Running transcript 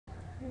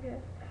Okay.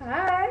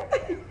 Hi.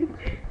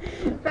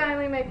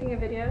 Finally making a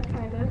video,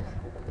 kind of.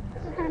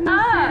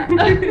 Ah!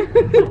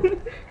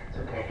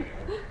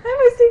 Hi,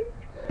 Missy.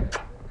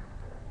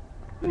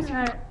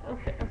 Alright,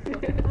 okay.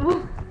 They're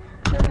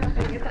not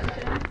paying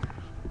attention.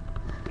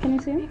 Can you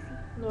see me?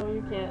 No,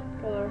 you can't.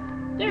 Color.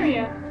 There we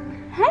go.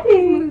 Hi.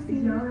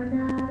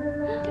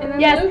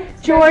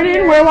 Yes,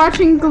 Jordan, we're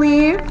watching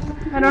Glee.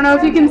 I don't know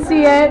if you can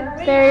see it.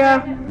 There you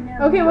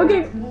go. Okay,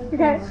 okay.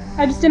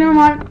 I just didn't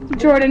want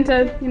Jordan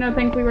to,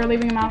 think we were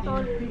leaving him out.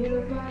 There he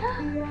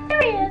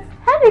is.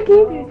 Hi,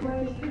 Vicky.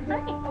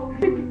 Hi.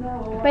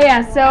 But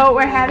yeah, so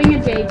we're having a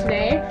day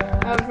today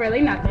of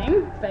really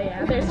nothing. But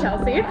yeah, there's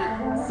Chelsea.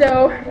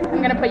 So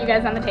I'm gonna put you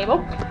guys on the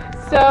table.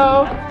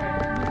 So,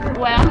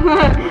 well,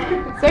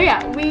 so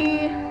yeah,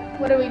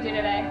 what do we do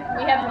today?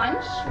 We had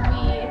lunch.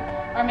 We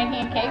are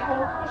making a cake.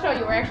 We'll show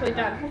you. We're actually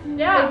done.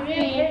 Yeah,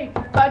 It's the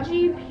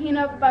fudgy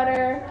peanut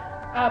butter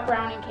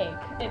brownie cake.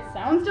 It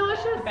sounds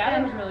delicious. The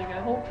batter was really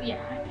good.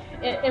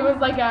 Yeah, it was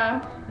like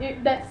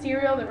that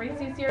cereal, the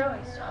Reese's cereal,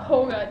 like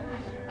so good.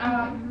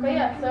 But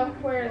yeah, so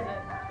where is it?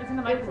 It's in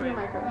the microwave.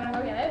 Wanna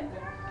go get it?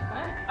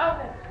 Oh.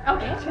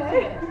 Okay.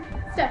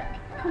 Steph,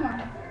 come on.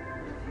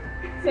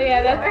 So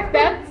yeah,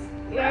 that's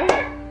the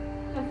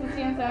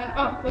CN7.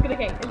 Oh, look at the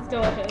cake. It's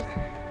delicious.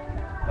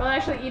 We'll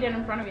actually eat it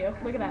in front of you.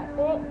 Look at that.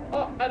 Oh,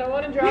 I don't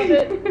want to drop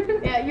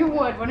it. Yeah, you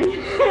would, wouldn't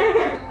you?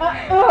 Yes,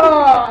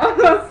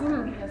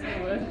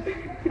 I would.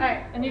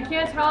 Alright. And you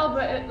can't tell,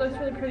 but it looks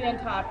really pretty on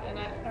top. And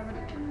I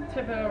would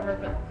tip it over,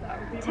 but that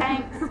would be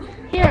Thanks.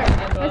 Here,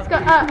 let's go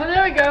up. Oh,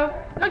 there we go.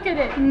 Look at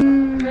it.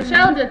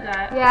 Michelle did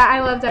that. Yeah, I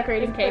love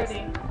decorating cakes.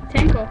 Pretty.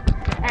 Tinkle.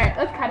 Alright,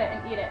 let's cut it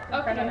and eat it.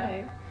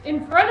 Okay.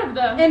 In front of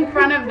them. In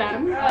front of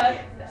them.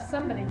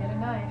 Somebody get a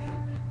knife.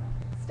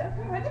 Steph,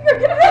 I went to go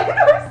get a knife.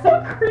 That was so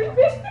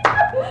creepy.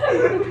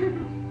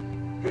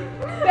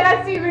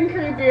 That's even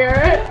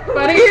creepier.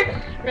 Buddy?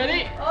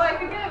 Ready? Oh, I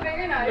could get a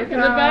bigger knife. Look in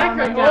the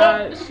background. Oh my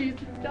God. Oh, she's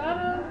got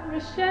a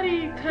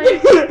machete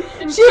type.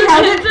 She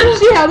held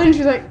it and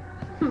she's like,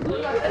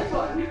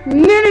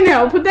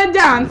 no, put that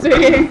down,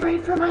 sweetie. I'm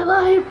afraid for my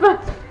life.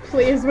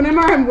 Please, whenever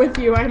I'm with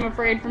you, I'm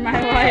afraid for my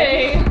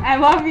Hey. life. I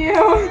love you.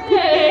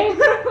 Hey.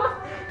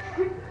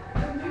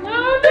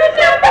 No.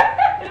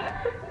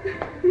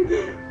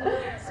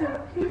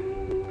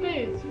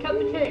 Please, cut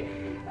the cake.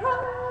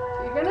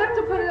 You're gonna have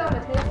to put it on the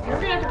table. You're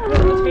gonna have to put it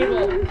on the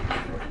table.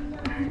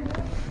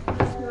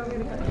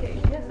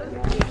 Yes,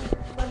 okay.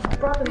 I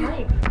brought the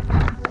knife.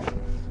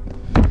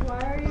 Why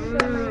are you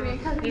showing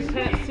me? You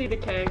can't see the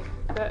cake.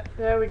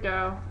 There we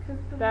go.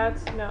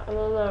 That's a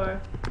little lower.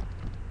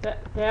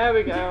 There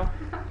we go.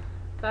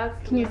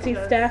 That's Can you see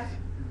delicious. Steph?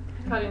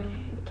 Cutting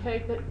the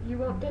cake that you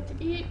won't get to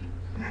eat.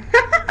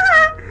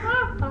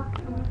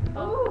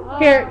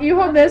 Here, you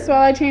hold this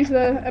while I change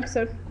the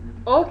episode.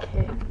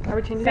 Okay. Are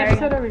we changing the Sorry.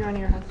 episode or are we going to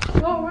your house?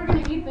 Well, we're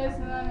gonna eat this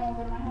and then we'll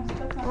go to my house.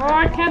 That's not Oh,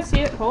 I can't see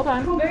it. Hold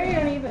on. very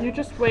uneven. You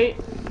just wait.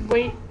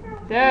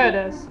 There it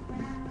is.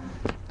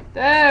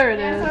 There it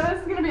Yeah, is. so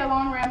this is gonna be a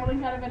long rambling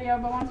kind of video,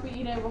 but once we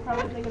eat it, we'll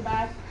probably take it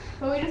back.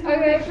 But we just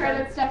want to make sure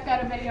that Steph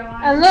got a video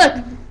on. And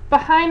look,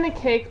 behind the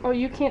cake. Oh,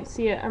 you can't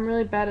see it. I'm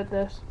really bad at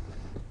this.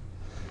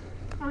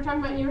 Are we talking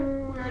about you? We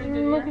already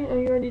did Look, yours. oh,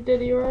 you already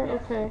did yours?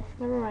 Okay,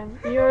 never mind.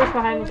 Yours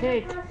behind the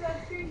cake.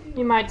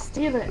 You might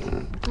steal it.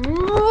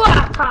 Look,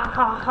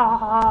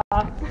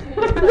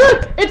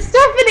 it's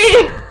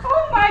Stephanie!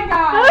 Oh my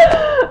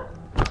God!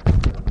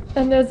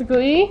 And there's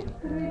Glee.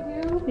 What do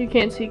we do? You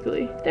can't see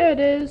Glee. There it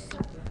is.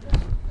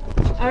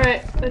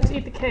 Alright, let's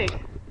eat the cake.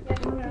 Yeah,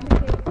 we're gonna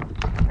take it.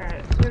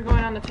 Alright, so we're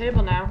going on the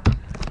table now.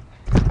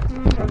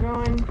 We're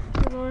going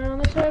on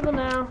the table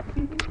now.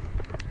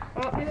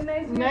 Get a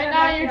nice view Right of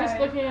now that you're guy. just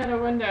looking at a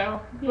window.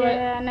 But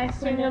Yeah, nice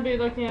soon window. you'll be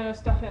looking at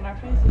stuff in our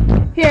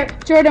faces. Here,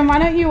 Jordan, why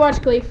don't you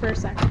watch Glee for a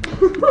second?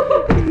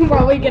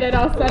 While we get it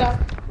all set up.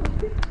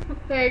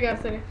 There you go,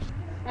 City.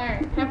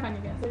 Alright, have fun,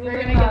 you guys.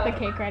 We're gonna get the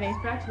cake ready.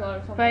 Spatula or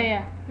something. But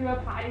yeah. You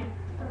have pie?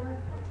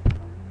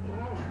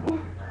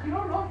 You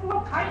don't know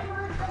what pie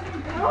or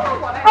something?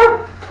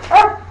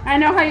 Oh, I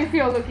know how you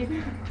feel, Lucky.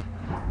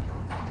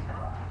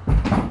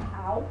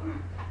 Ow.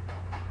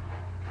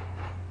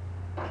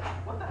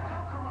 What the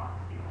hell? Come on.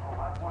 All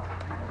I want is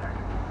to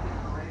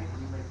parade when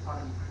you make fun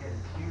of me for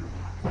getting huge.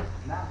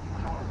 Now you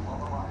showing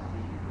Lola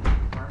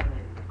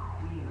terminated the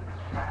queen of the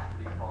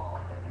chastity ball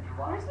and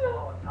dropped the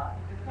all the time.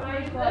 Can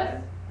I eat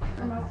this?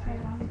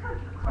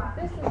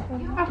 This is from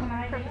Can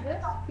I eat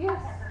this?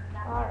 Yes.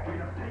 Alright. You're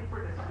gonna pay for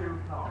this too?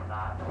 No, I'm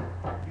not.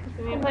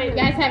 Give me a plate. You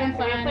guys having Give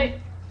me a fun? plate.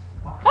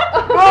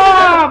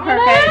 Oh,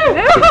 perfect.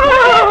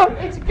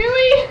 It's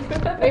gooey.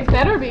 It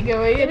better be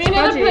gooey. Give me It's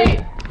another fudgy.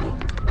 plate.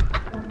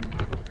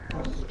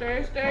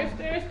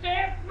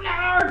 Stir.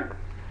 Loud.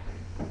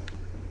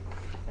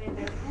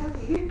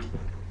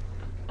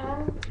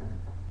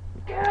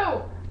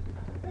 Go.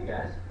 Hey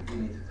guys, we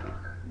need to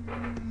talk.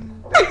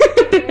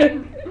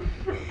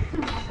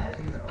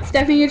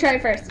 Stephanie, you try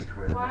first.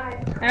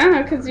 Why? I don't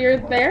know, because you're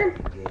there.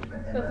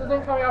 This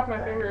isn't coming off my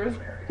fingers.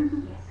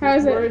 How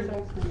is it?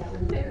 Worrisome.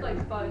 Tastes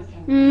like fudge.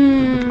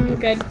 Mmm,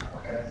 good.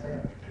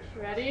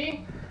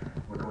 Ready?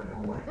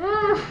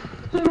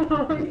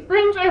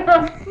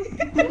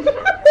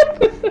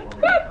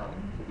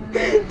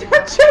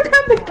 Don't choke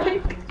on the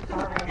cake.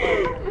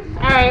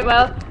 Alright,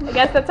 well, I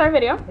guess that's our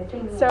video.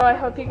 So I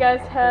hope you guys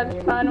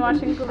had fun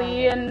watching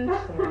Glee and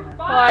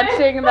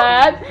watching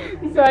that.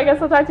 So I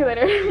guess I'll talk to you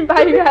later.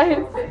 Bye, you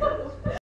guys.